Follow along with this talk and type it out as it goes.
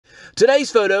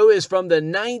Today's photo is from the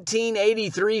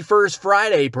 1983 First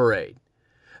Friday Parade.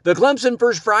 The Clemson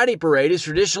First Friday Parade is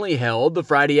traditionally held the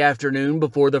Friday afternoon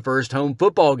before the first home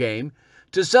football game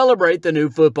to celebrate the new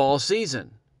football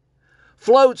season.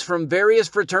 Floats from various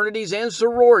fraternities and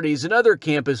sororities and other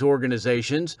campus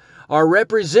organizations are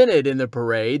represented in the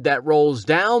parade that rolls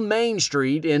down Main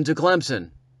Street into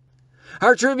Clemson.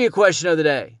 Our trivia question of the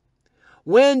day: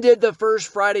 when did the First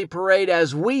Friday Parade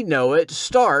as we know it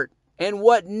start, and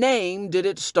what name did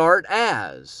it start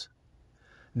as?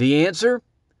 The answer?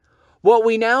 What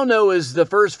we now know as the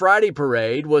First Friday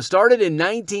Parade was started in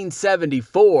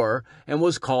 1974 and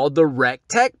was called the Rec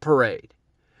Tech Parade.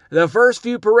 The first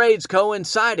few parades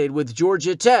coincided with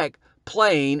Georgia Tech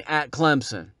playing at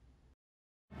Clemson.